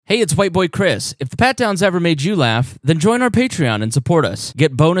Hey, it's White Boy Chris. If the Pat Downs ever made you laugh, then join our Patreon and support us.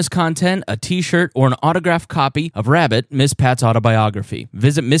 Get bonus content, a t-shirt, or an autographed copy of Rabbit, Miss Pat's autobiography.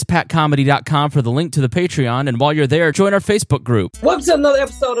 Visit MissPatComedy.com for the link to the Patreon, and while you're there, join our Facebook group. Welcome to another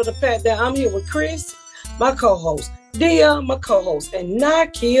episode of the Pat Down. I'm here with Chris, my co-host, Dia, my co-host, and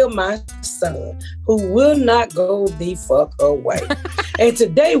Nakia, my son, who will not go the fuck away. And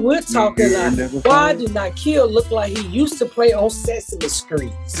today we're talking about why did Nakia look like he used to play on Sesame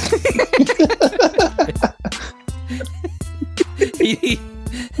Street?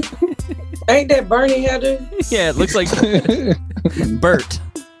 Ain't that Bernie Heather? Yeah, it looks like Bert.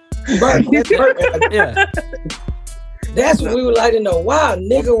 That's Bert. Yeah. That's what we would like to know. Why a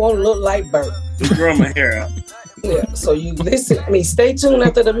nigga won't look like Bert? Grow my hair out. Yeah, so you listen, stay tuned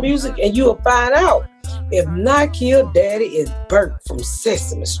after the music and you'll find out if Nakia daddy is Bert from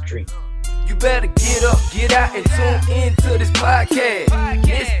Sesame Street. You better get up, get out, and tune into this podcast.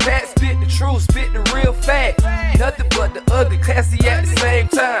 This Pat spit the truth, spit the real fact. Nothing but the ugly, classy at the same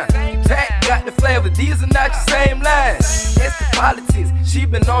time. Pat got the flavor, these are not your same lines. That's the politics, she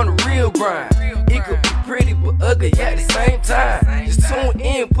been on the real grind. It could be pretty but ugly at the same time. Just tune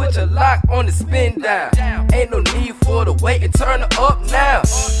in, put your lock on the spin down. Ain't no need for the wait and turn it up now.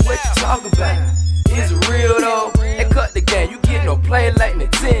 What you talk about? Is it real though? And cut the game, you get no play like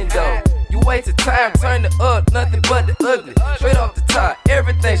Nintendo. You wasted time, turn it up, nothing but the ugly. Straight off the top,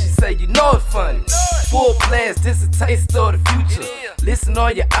 everything she say, you know it's funny. Full blast, this a taste of the future. Listen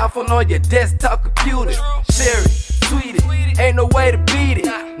on your iPhone, on your desktop computer. Share it, tweet it, ain't no way to beat it.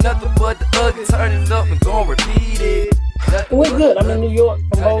 Nothing but the ugly, turn it up and gon' repeat it. We're good. I'm in New York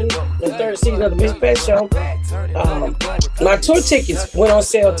promoting the third season of the Miss Pat Show. My tour tickets went on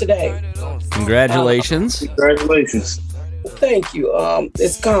sale today. Congratulations. Congratulations. Thank you.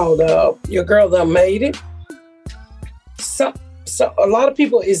 It's called Your Girl Done Made It. So a lot of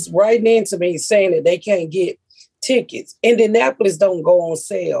people is writing into me saying that they can't get tickets. Indianapolis don't go on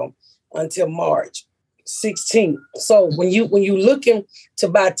sale until March 16th. So when you looking to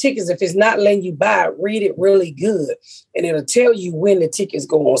buy tickets, if it's not letting you buy it, read it really good, and it'll tell you when the tickets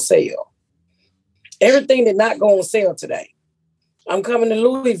go on sale. Everything did not go on sale today. I'm coming to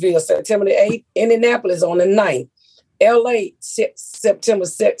Louisville September the 8th, Indianapolis on the 9th, LA September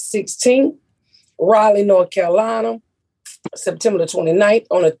 16th, Raleigh, North Carolina, September the 29th.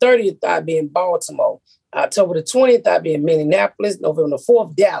 On the 30th, I'll be in Baltimore. October the 20th, I'll be in Minneapolis. November the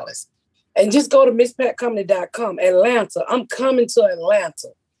 4th, Dallas. And just go to MissPatComedy.com. Atlanta. I'm coming to Atlanta.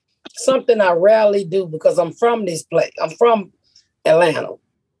 Something I rarely do because I'm from this place. I'm from Atlanta.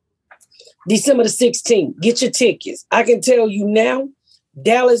 December the 16th. Get your tickets. I can tell you now,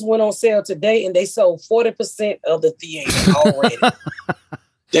 Dallas went on sale today and they sold 40% of the theater already.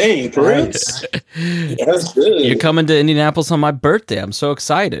 Dang, Prince. That's good. You're coming to Indianapolis on my birthday. I'm so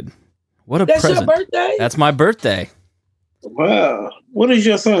excited. What a That's present. your birthday? That's my birthday. Wow. What is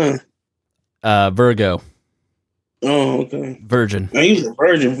your son? Virgo. Oh, okay. Virgin. I used a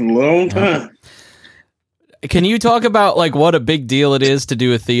virgin for a long time. Can you talk about like what a big deal it is to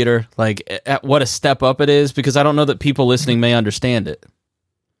do a theater? Like what a step up it is? Because I don't know that people listening may understand it.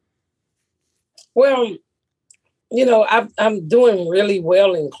 Well, I'm doing really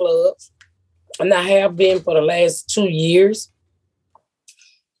well in clubs, and I have been for the last 2 years.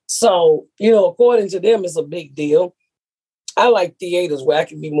 So, according to them, it's a big deal. I like theaters where I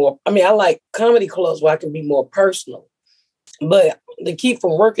can be more, I like comedy clubs where I can be more personal. But to keep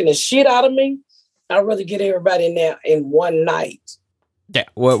from working the shit out of me, I'd rather get everybody in there in one night. Yeah,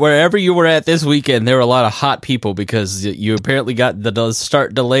 wherever you were at this weekend, there were a lot of hot people because you apparently got the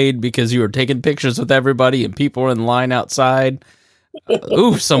start delayed because you were taking pictures with everybody and people were in line outside.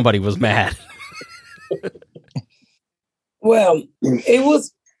 Ooh, somebody was mad. Well, we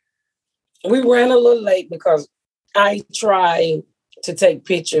ran a little late because I tried to take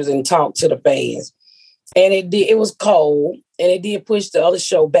pictures and talk to the fans. And it was cold and it did push the other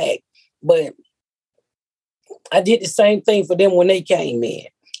show back. But I did the same thing for them when they came in.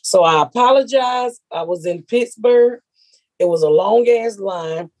 So I apologize. I was in Pittsburgh. It was a long ass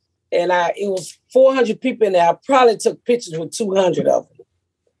line. And it was 400 people in there. I probably took pictures with 200 of them.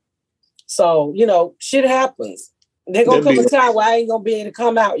 So, shit happens. They're going to come a time where I ain't going to be able to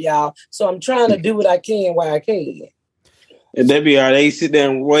come out, y'all. So I'm trying to do what I can while I can. And they be all right. They sit there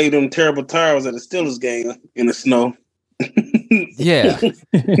and wave them terrible tires at the Steelers game in the snow. Yeah.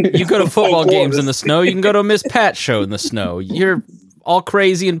 You go to football games in the snow. You can go to a Miss Pat show in the snow. You're all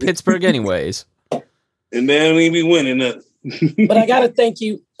crazy in Pittsburgh anyways. And they don't even be winning nothing. But I got to thank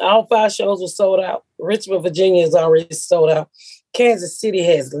you. All 5 shows were sold out. Richmond, Virginia is already sold out. Kansas City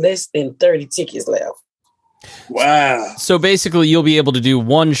has less than 30 tickets left. Wow. So basically, you'll be able to do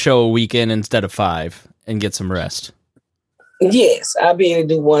one show a weekend instead of 5 and get some rest. Yes, I'll be able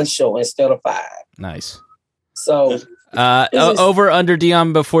to do one show instead of 5. Nice. So over under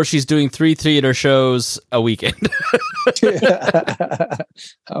Dion before she's doing 3 theater shows a weekend.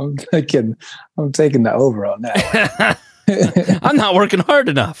 I'm taking the over on that. I'm not working hard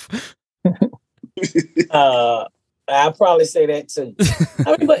enough. I'll probably say that too.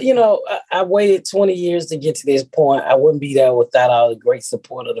 I mean, but I waited 20 years to get to this point. I wouldn't be there without all the great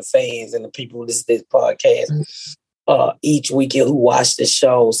support of the fans and the people who listen to this podcast each weekend who watch the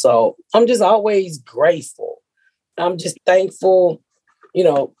show. So I'm just always grateful. I'm just thankful,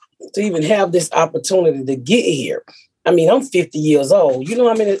 to even have this opportunity to get here. I mean, I'm 50 years old. You know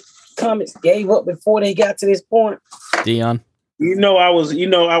how many comics gave up before they got to this point? Dion? I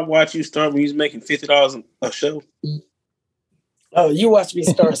watched you start when you was making $50 a show. Oh, you watched me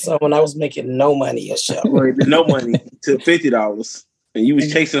start when I was making no money a show. No money to $50. And you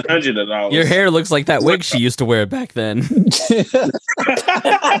was chasing $100. Your hair looks like that wig she used to wear back then.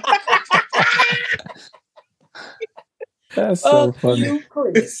 That's so funny. You,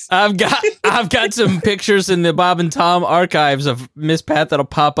 Chris. I've got some pictures in the Bob and Tom archives of Miss Pat that'll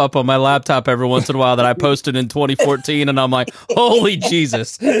pop up on my laptop every once in a while that I posted in 2014, and I'm like, holy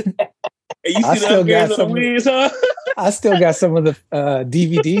Jesus. I still got some of the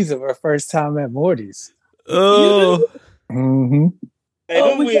DVDs of our first time at Morty's. Oh. Mm-hmm. Hey,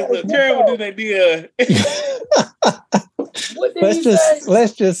 them wigs look terrible, do they be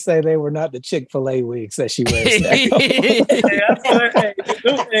Let's just say they were not the Chick-fil-A wigs that she wears now.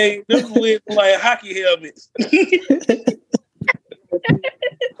 Them wigs like hockey helmets.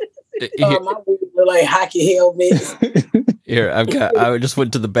 My wigs look like hockey helmets. Here, I just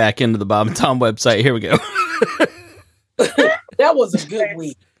went to the back end of the Bob and Tom website. Here we go. That was a good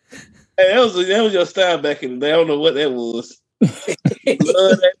week. Hey, that was your style back in the day. I don't know what that was. You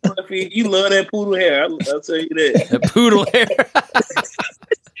love that fluffy. You love that poodle hair. I'll tell you that. That poodle hair.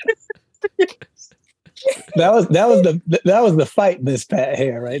 That was the fight Miss Pat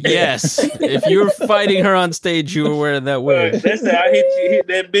hair right there. Yes. If you were fighting her on stage, you were wearing that wig. That's how I hit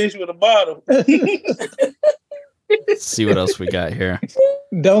that bitch with a bottle. Let's see what else we got here.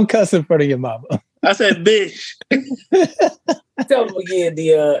 Don't cuss in front of your mama. I said bitch. Tell them again,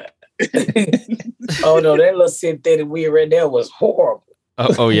 oh no, that little synthetic wig right there was horrible.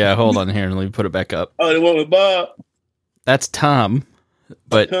 Oh yeah, hold on here and let me put it back up. Oh, the one with Bob. That's Tom.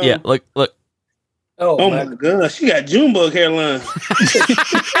 But Tom. Yeah, look. Oh my gosh, she got Junebug hairline.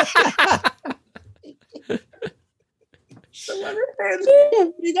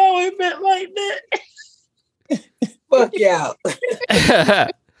 You always been like that. Fuck y'all.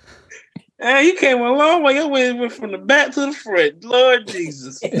 Hey, you came a long way. Your way went from the back to the front. Lord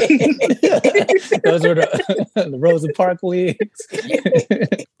Jesus. Those were the Rosa Park wigs.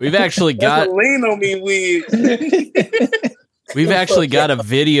 We've actually got lean on me wigs. We've actually got a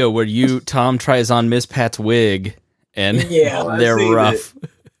video where Tom tries on Miss Pat's wig, and they're rough.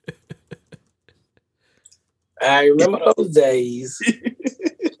 I remember those days.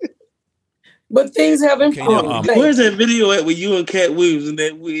 But things have improved. Where's that video at with you and Cat Williams and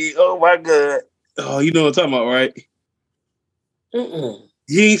that wig? Oh my God. Oh, you know what I'm talking about, right? Mm-mm.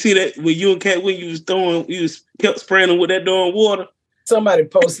 You ain't see that when you and Cat Williams kept spraying them with that darn water? Somebody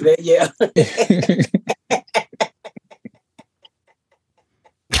posted that, yeah.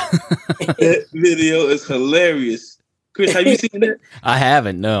 That video is hilarious. Chris, have you seen that? I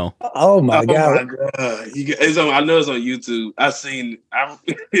haven't, no. Oh my God. I know it's on YouTube. I've seen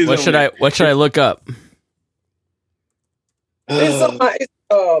it. What should I look up? It's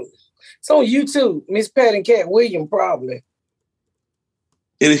on YouTube. Miss Pat and Cat Williams, probably.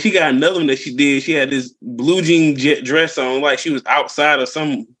 And then she got another one that she did. She had this blue jean jet dress on, like she was outside or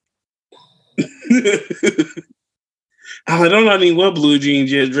something. I don't know any what blue jean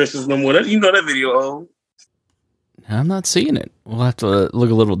jet dresses no more. You know that video, old. I'm not seeing it. We'll have to look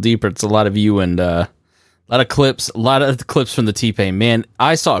a little deeper. It's a lot of you and a lot of clips from the T-Pain. Man,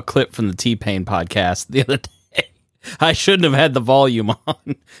 I saw a clip from the T-Pain podcast the other day. I shouldn't have had the volume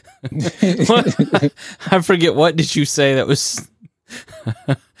on. I forget, what did you say that was...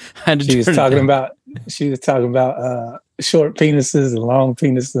 She was talking about short penises and long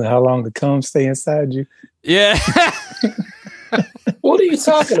penises and how long the cum stay inside you. Yeah. What are you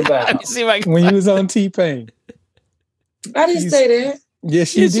talking about? When you was on T-Pain. I didn't say that.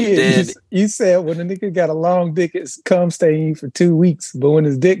 Yes, you did. You said when a nigga got a long dick, it's cum staying for 2 weeks, but when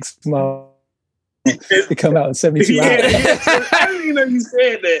his dick's small, it come out in 72 hours. I didn't even know you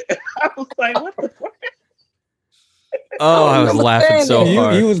said that. I was like, what the fuck? Oh, I was laughing so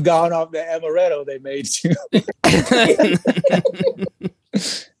hard. You was gone off the amaretto they made you.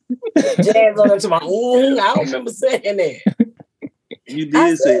 Jazz on into my I don't remember saying that. You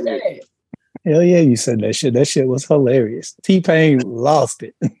did say that. Hell yeah, you said that shit. That shit was hilarious. T-Pain lost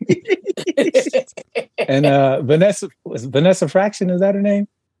it. And Vanessa Fraction, is that her name?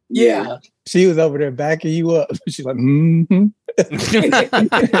 Yeah. She was over there backing you up. She's like,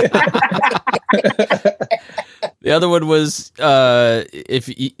 The other one was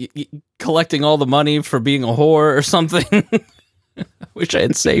collecting all the money for being a whore or something. I wish I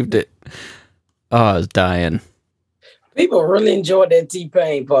had saved it. Oh, I was dying. People really enjoyed that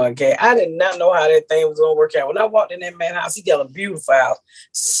T-Pain podcast. I did not know how that thing was going to work out. When I walked in that man's house, he got a beautiful house.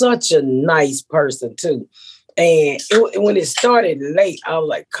 Such a nice person, too. And when it started late, I was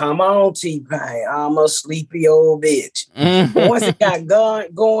like, come on, T-Pain. I'm a sleepy old bitch. But once it got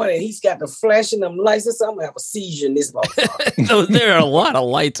going and he's got the flash in them lights, I said, I'm going to have a seizure in this motherfucker. There are a lot of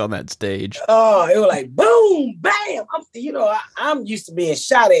lights on that stage. Oh, it was like, boom, bam. I'm used to being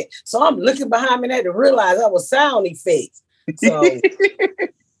shot at. So I'm looking behind me and I had to realize I was sound effects. So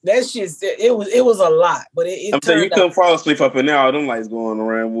that shit, it was a lot. But I'm saying you couldn't fall asleep up in there. All them lights going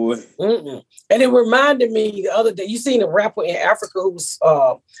around, boy. Mm-mm. And it reminded me the other day, you seen a rapper in Africa who was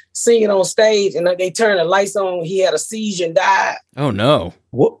singing on stage and they turned the lights on. He had a seizure and died. Oh, no.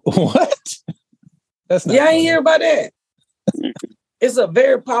 What? That's not I ain't hear about that. It's a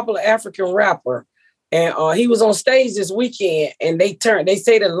very popular African rapper. And he was on stage this weekend and they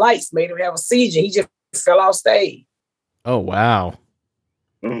say the lights made him have a seizure. He just fell off stage. Oh, wow.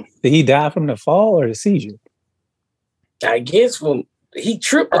 Did he die from the fall or the seizure? I guess he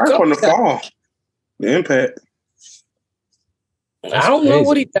tripped from the fall. The impact. I don't know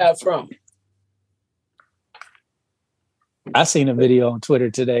what he died from. I seen a video on Twitter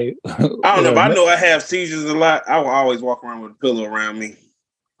today. I don't know, but I know I have seizures a lot. I will always walk around with a pillow around me.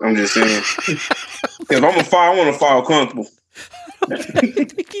 I'm just saying. If I'm gonna fall, I want to fall comfortable.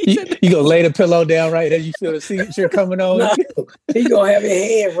 You gonna lay the pillow down right as you feel the seizure coming on? No, he gonna have his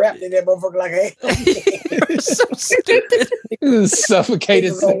head wrapped in that motherfucker like a You're so stupid.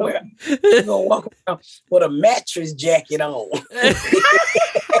 Suffocated. He's gonna walk around with a mattress jacket on.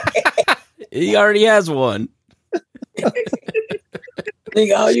 He already has one.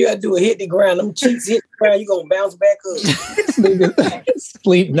 Nigga, all you gotta do is hit the ground. Them cheeks hit the ground, you gonna bounce back up.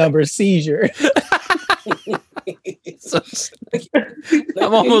 Sleep number seizure.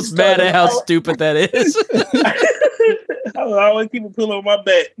 I'm almost mad at how stupid that is. I will always keep a pillow on my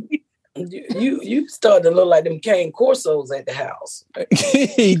back. You started to look like them cane Corsos at the house.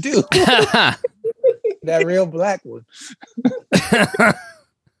 He do. That real black one.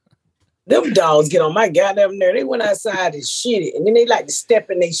 Them dogs get on my goddamn nerve. They went outside and shit, and then they like to step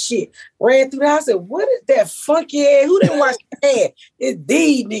in their shit. Ran through the house. I said, "What is that funky ass? Who didn't wash their hand?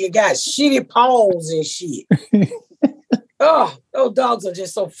 These nigga got shitty paws and shit." Oh, those dogs are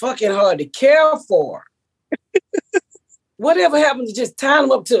just so fucking hard to care for. Whatever happened to just tie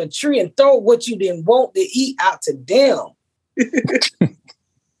them up to a tree and throw what you didn't want to eat out to them?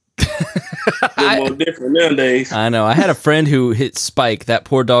 They're more different nowadays. I know. I had a friend who hit Spike. That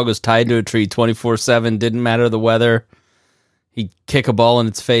poor dog was tied to a tree 24/7. Didn't matter the weather. He'd kick a ball in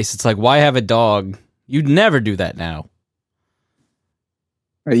its face. It's like, why have a dog? You'd never do that now.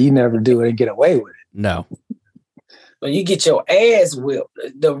 Or you never do it and get away with it. No. Well, you get your ass whipped.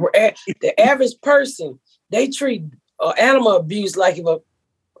 The average person, they treat animal abuse like if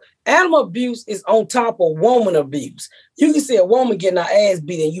animal abuse is on top of woman abuse. You can see a woman getting her ass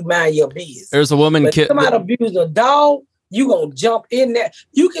beat and you mind your business. There's a woman somebody abusing a dog, you gonna jump in there.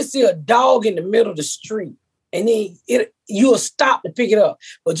 You can see a dog in the middle of the street and then you'll stop to pick it up.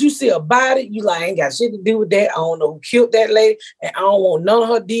 But you see a body, you like, I ain't got shit to do with that. I don't know who killed that lady and I don't want none of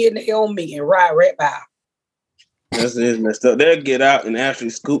her DNA on me and ride right by her. That's messed up. They'll get out and actually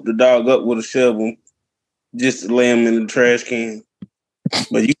scoop the dog up with a shovel just to lay him in the trash can.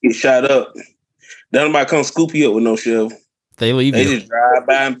 But you get shot up. Don't nobody come scoop you up with no shovel. They leave you. They just drive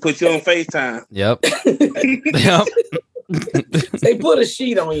by and put you on FaceTime. Yep. Yep. They put a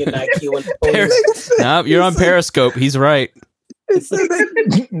sheet on you, Nike. Nope, you're on Periscope. He's right.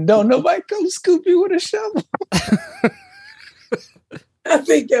 Don't nobody come scoop you with a shovel. I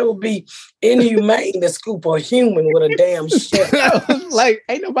think that would be inhumane to scoop a human with a damn shovel. Like,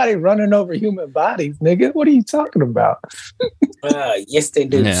 ain't nobody running over human bodies, nigga. What are you talking about? Yes, they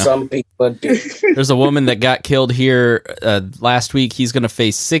do. Yeah. Some people do. There's a woman that got killed here last week. He's going to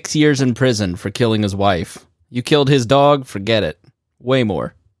face 6 years in prison for killing his wife. You killed his dog? Forget it. Way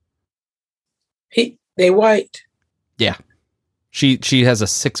more. They white. Yeah. She has a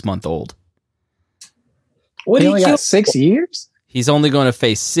 6-month-old. What He he only kill? got 6 years? He's only going to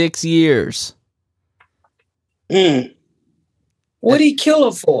face 6 years What he kill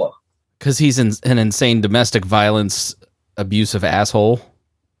her for? because he's an insane domestic violence abusive asshole.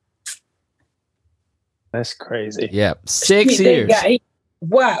 That's crazy. Yeah, 6 years.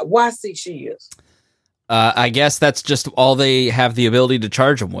 Why 6 years? I guess that's just all they have the ability to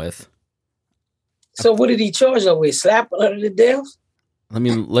charge him with. So what did he charge her with? Slapping her to death? Let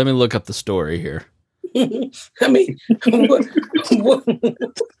me look up the story here. I mean, what?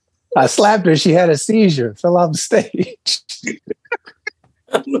 I slapped her. She had a seizure. Fell off the stage.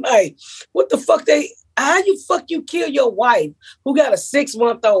 I'm like, what the fuck? How you kill your wife who got a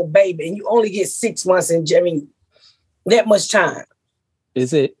 6-month-old baby and you only get 6 months that much time?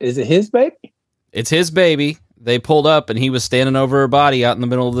 Is it his baby? It's his baby. They pulled up and he was standing over her body out in the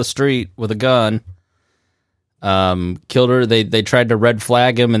middle of the street with a gun. Killed her. They tried to red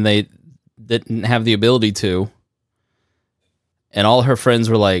flag him and they didn't have the ability to. And all her friends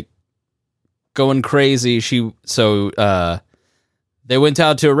were like going crazy. They went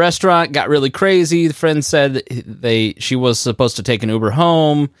out to a restaurant, got really crazy. The friend said she was supposed to take an Uber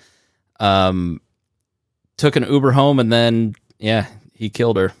home. Took an Uber home and then he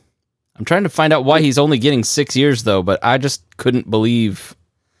killed her. I'm trying to find out why he's only getting 6 years though, but I just couldn't believe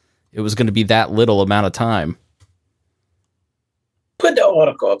it was going to be that little amount of time. Put the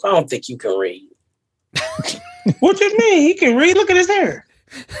article up. I don't think you can read. What you mean? He can read. Look at his hair.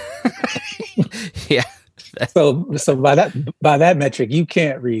 Yeah. So by that metric, you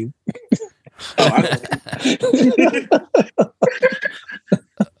can't read.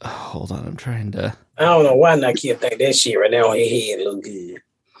 Hold on, I'm trying to. I don't know why Nakia think that shit right now on his head look good.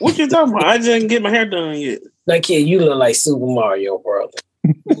 What you talking about? I just didn't get my hair done yet. Nakia, you look like Super Mario, brother.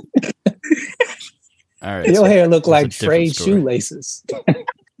 All right, Your hair look like different frayed story. shoelaces.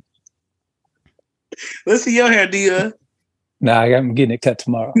 Let's see your hair, Dia. Nah, I'm getting it cut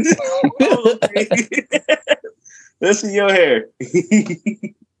tomorrow. Let's see your hair.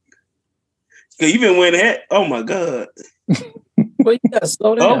 Cause you been wearing that. Oh my god. Well, you gotta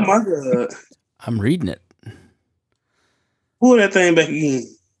slow down. Oh my god. I'm reading it. Pull that thing back again.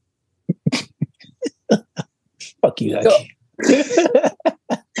 Fuck you, Nakia.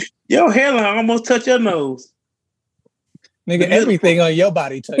 Your hairline almost touch your nose. Nigga, everything on your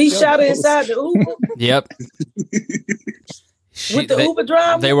body touch. He your shot her nose. inside the Uber Yep. with the Uber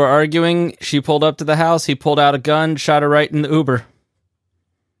driver. They were arguing. She pulled up to the house. He pulled out a gun, shot her right in the Uber.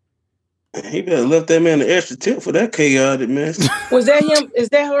 He better left that man an extra tip for that chaotic mess. Was that him? Is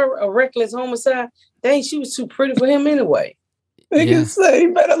that her a reckless homicide? Dang, she was too pretty for him anyway. Nigga say,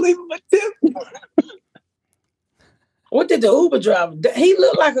 you better leave him a tip. What did the Uber driver? He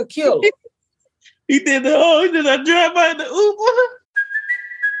looked like a killer. He did I drive by the Uber?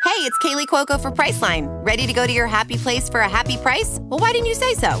 Hey, it's Kaylee Cuoco for Priceline. Ready to go to your happy place for a happy price? Well, why didn't you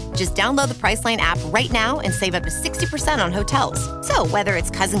say so? Just download the Priceline app right now and save up to 60% on hotels. So whether it's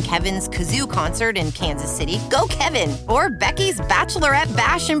Cousin Kevin's Kazoo Concert in Kansas City, go Kevin, or Becky's Bachelorette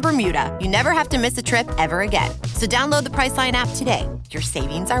Bash in Bermuda, you never have to miss a trip ever again. So download the Priceline app today. Your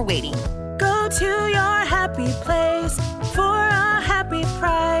savings are waiting. Go to your happy place for a happy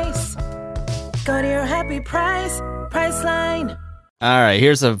price. Go to your happy price, Priceline. All right,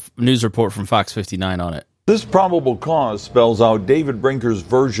 here's a news report from Fox 59 on it. This probable cause spells out David Brinker's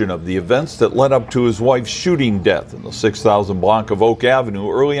version of the events that led up to his wife's shooting death in the 6,000 block of Oak Avenue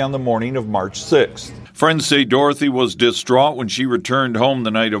early on the morning of March 6th. Friends say Dorothy was distraught when she returned home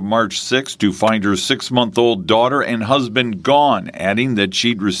the night of March 6th to find her 6-month-old daughter and husband gone, adding that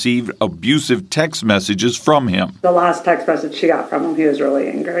she'd received abusive text messages from him. The last text message she got from him, he was really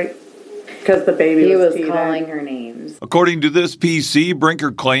angry because the baby was calling her names. According to this PC,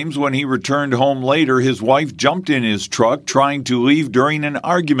 Brinker claims when he returned home later, his wife jumped in his truck trying to leave during an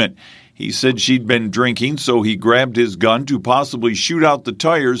argument. He said she'd been drinking, so he grabbed his gun to possibly shoot out the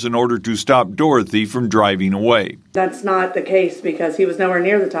tires in order to stop Dorothy from driving away. That's not the case because he was nowhere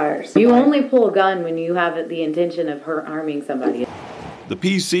near the tires. You only pull a gun when you have the intention of harming somebody. The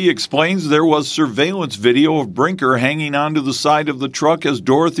PC explains there was surveillance video of Brinker hanging onto the side of the truck as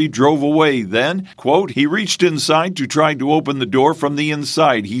Dorothy drove away. Then, quote, he reached inside to try to open the door from the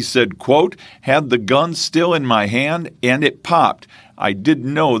inside. He said, quote, had the gun still in my hand and it popped. I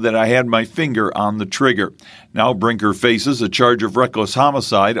didn't know that I had my finger on the trigger. Now Brinker faces a charge of reckless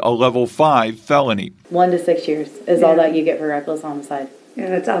homicide, a level 5 felony. 1 to 6 years is all that you get for reckless homicide.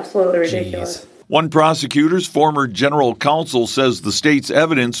 And it's absolutely ridiculous. Jeez. One prosecutor's former general counsel says the state's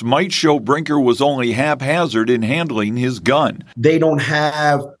evidence might show Brinker was only haphazard in handling his gun. They don't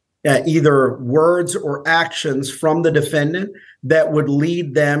have either words or actions from the defendant that would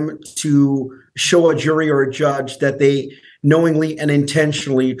lead them to show a jury or a judge that they knowingly and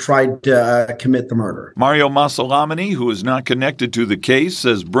intentionally tried to commit the murder. Mario Masalamani, who is not connected to the case,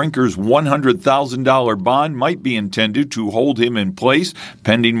 says Brinker's $100,000 bond might be intended to hold him in place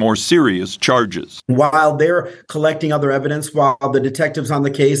pending more serious charges. While they're collecting other evidence, while the detectives on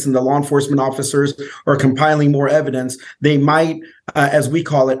the case and the law enforcement officers are compiling more evidence, they might, as we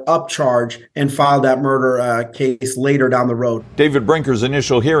call it, upcharge and file that murder case later down the road. David Brinker's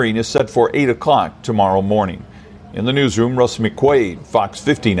initial hearing is set for 8 o'clock tomorrow morning. In the newsroom, Russ McQuaid, Fox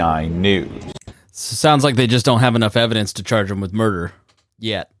 59 News. Sounds like they just don't have enough evidence to charge him with murder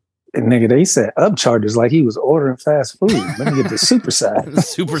yet. And nigga, they said upcharges like he was ordering fast food. Let me get the supersize.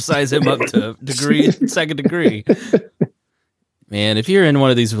 Supersize him up to second degree. Man, if you're in one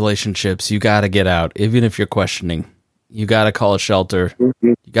of these relationships, you got to get out. Even if you're questioning, you got to call a shelter.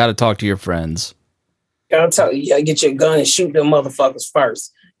 You got to talk to your friends. I'll tell you, you got to get your gun and shoot them motherfuckers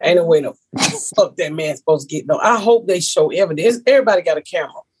first. Ain't no way the fuck that man supposed to get no. I hope they show evidence. Everybody got a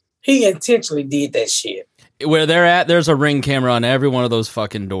camera. He intentionally did that shit. Where they're at, there's a Ring camera on every one of those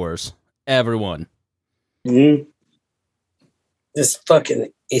fucking doors. Everyone. Mm-hmm. This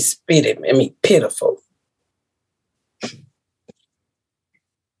fucking is pitiful.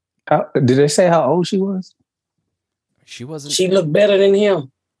 Did they say how old she was? She wasn't. She looked better than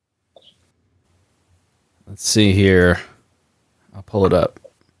him. Let's see here. I'll pull it up.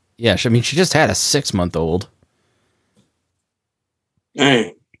 Yeah, she just had a 6-month-old.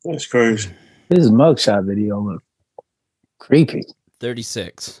 Dang, that's crazy. This mugshot video look creepy.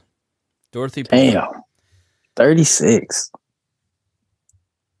 36. Dorothy. Damn. 36.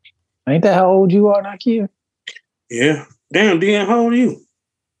 Ain't that how old you are, Nakia? Yeah. Damn, Dan, how old are you?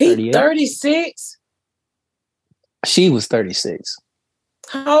 He 36? She was 36.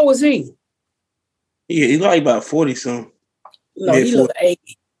 How old was he? Yeah, he's like about 40-something. No, he looked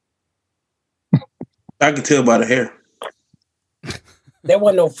 80. I can tell by the hair. There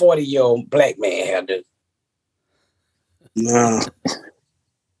wasn't no 40-year-old black man hair, dude. Nah.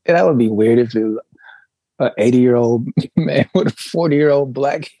 Yeah, that would be weird if it was an 80-year-old man with a 40-year-old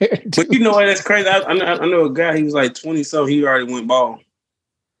black hair. Dude. But you know what? That's crazy. I know a guy, he was like 20-something. He already went bald.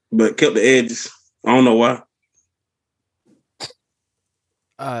 But kept the edges. I don't know why.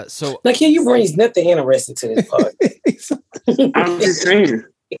 So like here, you brings nothing interesting to this part. I'm just saying.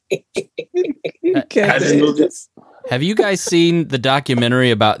 Have you guys seen the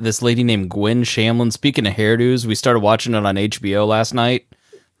documentary about this lady named Gwen Shamlin? Speaking of hairdos, we started watching it on HBO last night.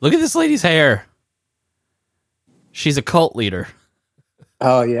 Look at this lady's hair. She's a cult leader.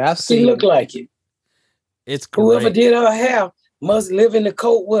 Oh yeah, I've seen. She look like it. It's great. Whoever did her hair must live in the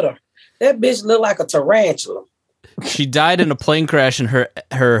cult with her. That bitch look like a tarantula. She died in a plane crash, and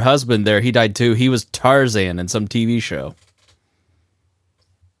her husband there, he died too. He was Tarzan in some TV show.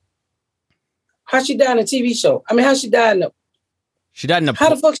 How she died in a TV show? I mean, how she died in a... She died in a... How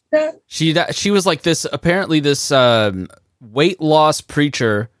the fuck she died? She was like this, apparently this weight loss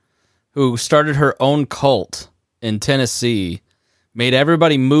preacher who started her own cult in Tennessee, made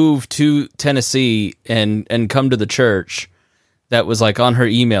everybody move to Tennessee and come to the church that was like on her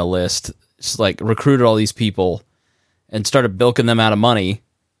email list. She's like recruited all these people and started bilking them out of money.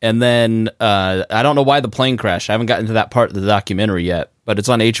 And then I don't know why the plane crashed. I haven't gotten to that part of the documentary yet, but it's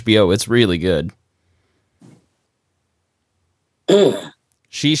on HBO. It's really good.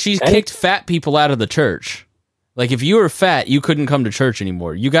 She kicked fat people out of the church. Like if you were fat, you couldn't come to church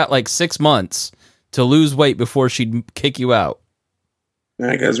anymore. You got like 6 months to lose weight before she'd kick you out.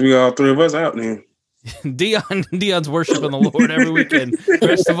 I guess we all three of us out then. Dion's worshiping the Lord every weekend. The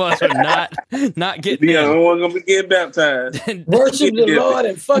rest of us are not getting Dion, I'm gonna be getting baptized. Worship the Lord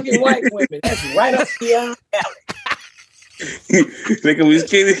and fucking white women. That's right up Dion's alley. Think of his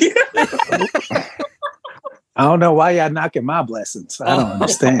kid. I don't know why y'all knocking my blessings. I don't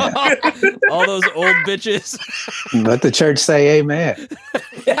understand. All those old bitches. Let the church say amen.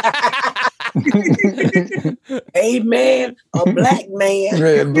 Amen. A black man.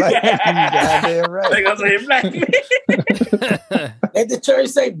 Black man. Goddamn right. They gonna say black man. Let the church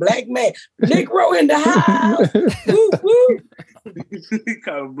say black man. Negro in the house. Woo, woo.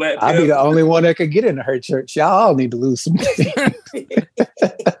 I'll be the only one that could get into her church. Y'all all need to lose some weight.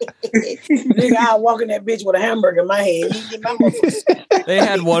 Nigga, I'll walk in that bitch with a hamburger in my hand. They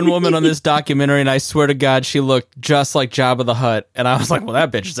had one woman on this documentary, and I swear to God, she looked just like Jabba the Hutt. And I was like, well,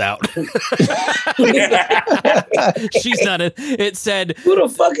 that bitch is out. She's not it. It said, who the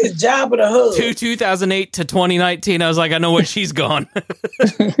fuck is Jabba the Hutt? 2008 to 2019. I was like, I know where she's gone.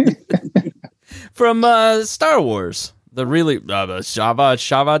 From Star Wars. The really Shava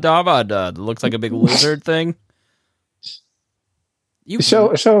Dava looks like a big lizard thing.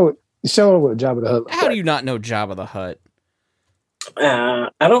 Show Show her what Jabba the Hutt. How do you not know Jabba the Hutt?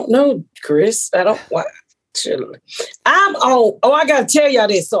 I don't know, Chris. I don't. I'm on. Oh, I gotta tell y'all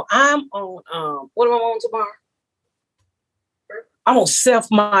this. So I'm on. What am I on tomorrow? I'm on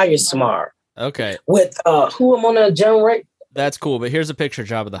Seth Meyers tomorrow. Okay. With who I'm on John Ray. That's cool, but here's a picture of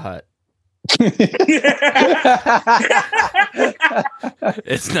Jabba the Hutt.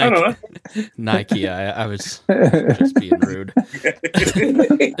 It's Nike. Nike. I was just being rude. That's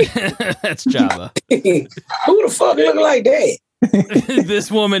Jabba. Who the fuck look like that?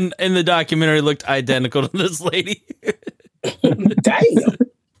 This woman in the documentary looked identical to this lady. Damn.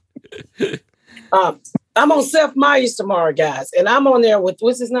 I'm on Seth Meyers tomorrow, guys, and I'm on there with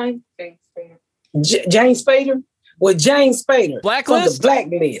what's his name? James Spader. With James Spader. Blacklist? The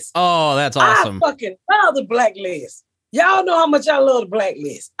Blacklist. Oh, that's awesome. I fucking love the Blacklist. Y'all know how much I love the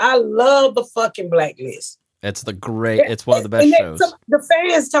Blacklist. I love the fucking Blacklist. It's it's one of the best shows. The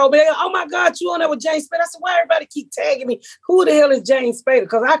fans told me, oh my God, you on there with James Spader? I said, why everybody keep tagging me? Who the hell is James Spader?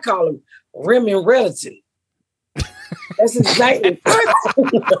 Because I call him Remy Relative. That's his name.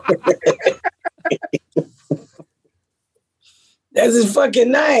 That's his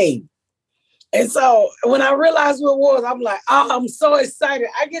fucking name. And so when I realized what it was, I'm like, oh, I'm so excited.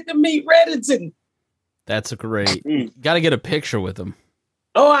 I get to meet Reddington. That's great. Got to get a picture with him.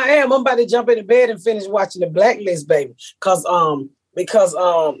 Oh, I am. I'm about to jump into bed and finish watching the Blacklist, baby. Because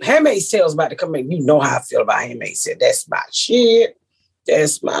Handmaid's Tale's about to come in. You know how I feel about Handmaid's Tale. That's my shit.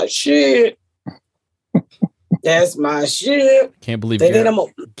 That's my shit. That's my shit. Can't believe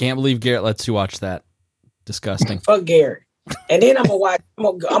Garrett lets you watch that. Disgusting. Fuck Garrett. And then I'm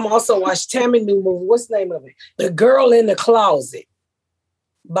also watch Tammy new movie. What's the name of it? The Girl in the Closet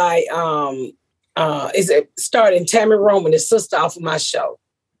by is it starring Tammy Roman, the sister off of my show.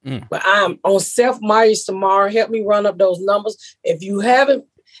 But I'm on Seth Meyers tomorrow. Help me run up those numbers. If you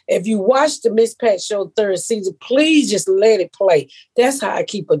watched the Miss Pat Show third season, please just let it play. That's how I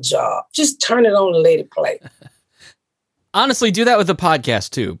keep a job. Just turn it on and let it play. Honestly, do that with the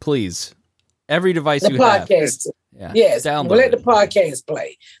podcast too, please. Every device you have. The podcast. Yeah. Yes, we'll let the podcast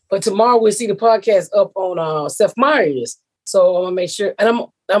play. But tomorrow we'll see the podcast up on Seth Meyers. So I'm gonna make sure, and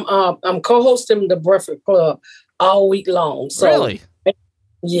I'm co-hosting the Breakfast Club all week long. So, really?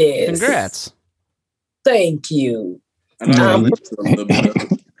 Yes. Congrats. Thank you. Huh?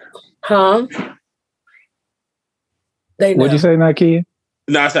 What'd you say, Nakia?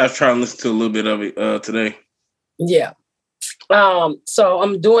 No, I was trying to listen to a little bit of it today. Yeah. So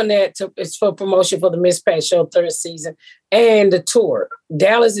I'm doing that. It's for promotion for the Miss Pat Show third season and the tour.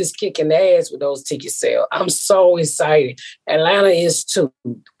 Dallas is kicking ass with those ticket sales. I'm so excited. Atlanta is too.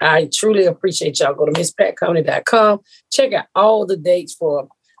 I truly appreciate y'all. Go to MissPatComedy.com. Check out all the dates for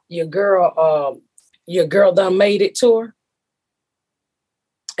your girl done made it tour.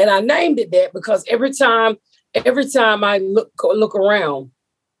 And I named it that because every time I look around,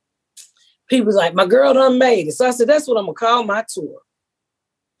 people's like, my girl done made it. So I said, that's what I'm going to call my tour.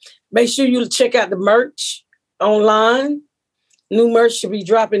 Make sure you check out the merch online. New merch should be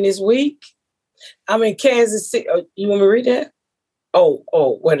dropping this week. I'm in Kansas City. You want me to read that? Oh,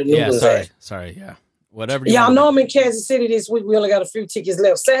 where the new one's at. Sorry, yeah. Whatever. Y'all know I'm in Kansas City this week. We only got a few tickets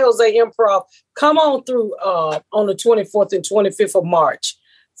left. San Jose Improv. Come on through on the 24th and 25th of March.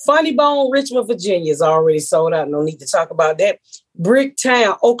 Funny Bone, Richmond, Virginia is already sold out. No need to talk about that.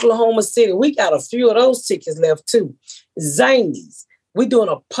 Bricktown, Oklahoma City. We got a few of those tickets left too. Zanies. We're doing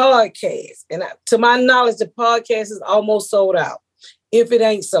a podcast. And to my knowledge, the podcast is almost sold out. If it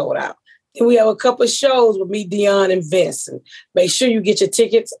ain't sold out. Then we have a couple of shows with me, Dion, and Vincent. Make sure you get your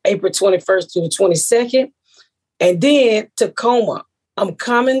tickets April 21st through the 22nd. And then Tacoma. I'm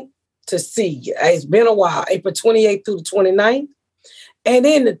coming to see you. It's been a while. April 28th through the 29th. And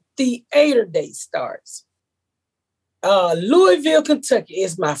then the theater date starts. Louisville, Kentucky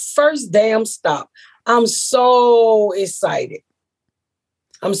is my first damn stop. I'm so excited.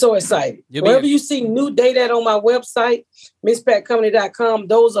 Wherever you see new date at on my website, MissPatComedy.com,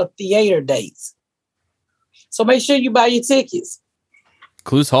 those are theater dates. So make sure you buy your tickets.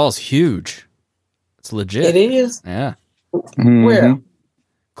 Clues Hall's huge. It's legit. It is? Yeah. Mm-hmm. Where?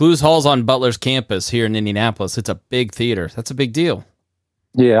 Clues Hall's on Butler's campus here in Indianapolis. It's a big theater. That's a big deal.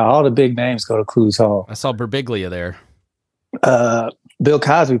 Yeah, all the big names go to Clues Hall. I saw Birbiglia there. Bill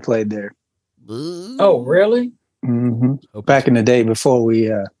Cosby played there. Oh, really? Mm-hmm. Back in the day before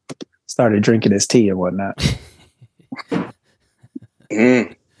we started drinking his tea and whatnot.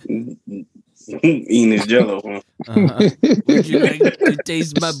 Eating his jello. Huh? Would you like to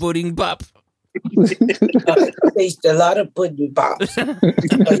taste my pudding pop? Taste a lot of pudding pops.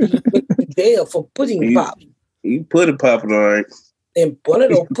 There for pudding pop. You pudding popping, all right. And one of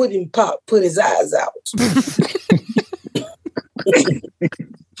them put his eyes out.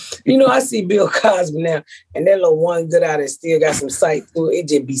 You know, I see Bill Cosby now, and that little one good eye that still got some sight to it, it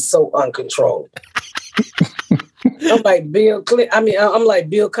just be so uncontrolled. I'm like Bill Cosby,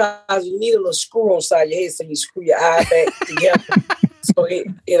 you need a little screw on side your head so you screw your eye back together. So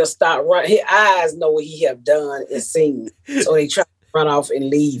it'll stop running. His eyes know what he have done and seen. So they try to run off and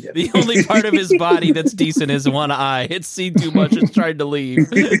leave him. The only part of his body that's decent is one eye. It's seen too much, it's trying to leave.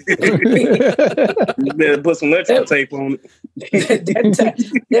 You better put some electrical tape on it.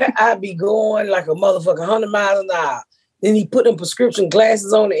 that eye be going like a motherfucker 100 miles an hour. Then he put them prescription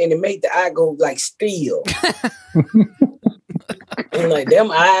glasses on it and it made the eye go like steel. And like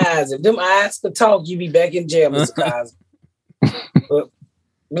them eyes, if them eyes could talk, you be back in jail, Mr. Cosby. But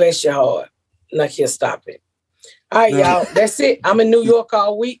bless your heart. Like he'll stop it. All right, y'all. That's it. I'm in New York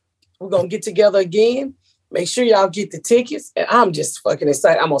all week. We're gonna get together again. Make sure y'all get the tickets. And I'm just fucking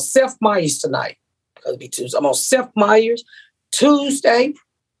excited. I'm on Seth Meyers tonight. It'll be Tuesday. I'm on Seth Meyers Tuesday.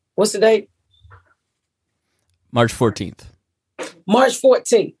 What's the date? March 14th. March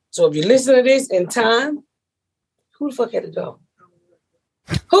 14th. So if you listen to this in time, who the fuck had the dog?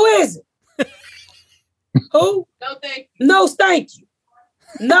 Who is it? Who? No, thank you. No, thank you.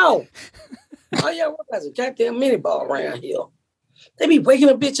 No. Oh, yeah, what was a goddamn mini ball around here? They be waking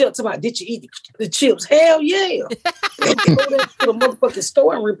a bitch up talking about, did you eat the chips? Hell yeah. They go there to the motherfucking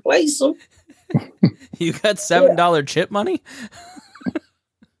store and replace them. You got $7 chip money?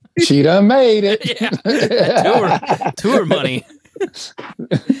 She done made it. Yeah. Tour money.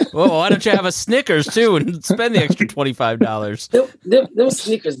 Well, why don't you have a Snickers too and spend the extra $25? Them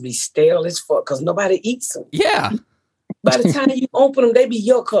Snickers be stale as fuck because nobody eats them. Yeah. By the time you open them, they be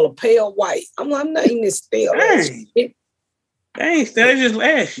your color, pale white. I'm like, I'm not eating this stale. They ain't stale, just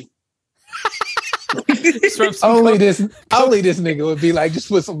ashy. Only this nigga would be like, just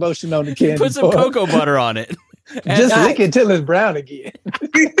put some lotion on the candy. Put some cocoa butter on it. Just lick it till it's brown again.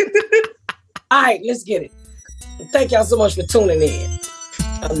 All right, let's get it. Thank y'all so much for tuning in.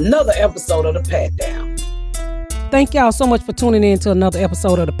 Another episode of The Pat Down. Thank y'all so much for tuning in to another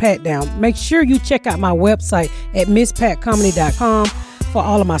episode of The Pat Down. Make sure you check out my website at misspatcomedy.com for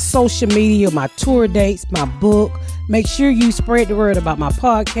all of my social media, my tour dates, my book. Make sure you spread the word about my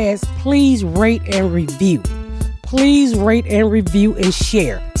podcast. Please rate and review. Please rate and review and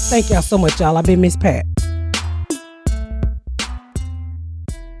share. Thank y'all so much, y'all. I've been Miss Pat.